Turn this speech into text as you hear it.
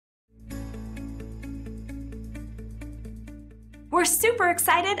We're super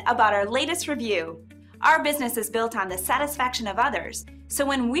excited about our latest review. Our business is built on the satisfaction of others, so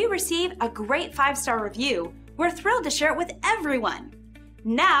when we receive a great 5-star review, we're thrilled to share it with everyone.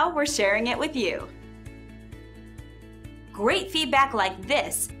 Now we're sharing it with you. Great feedback like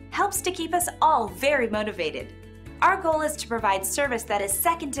this helps to keep us all very motivated. Our goal is to provide service that is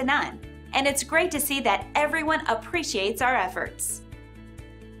second to none, and it's great to see that everyone appreciates our efforts.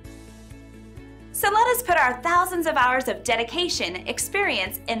 So let us put our thousands of hours of dedication,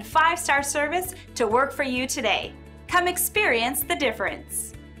 experience, and 5-star service to work for you today. Come experience the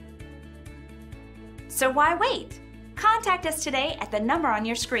difference. So why wait? Contact us today at the number on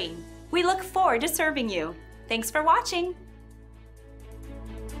your screen. We look forward to serving you. Thanks for watching.